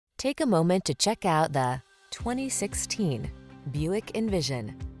Take a moment to check out the 2016 Buick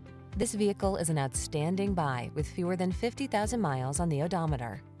Envision. This vehicle is an outstanding buy with fewer than 50,000 miles on the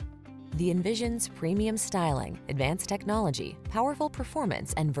odometer. The Envision's premium styling, advanced technology, powerful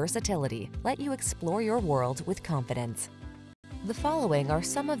performance, and versatility let you explore your world with confidence. The following are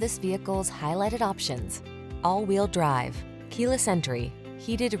some of this vehicle's highlighted options: all-wheel drive, keyless entry,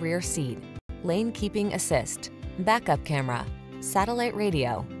 heated rear seat, lane keeping assist, backup camera, satellite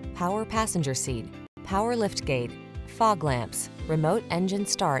radio, power passenger seat, power liftgate, fog lamps, remote engine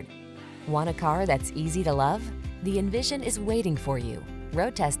start. Want a car that's easy to love? The Envision is waiting for you.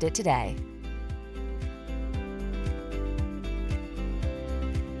 Road test it today.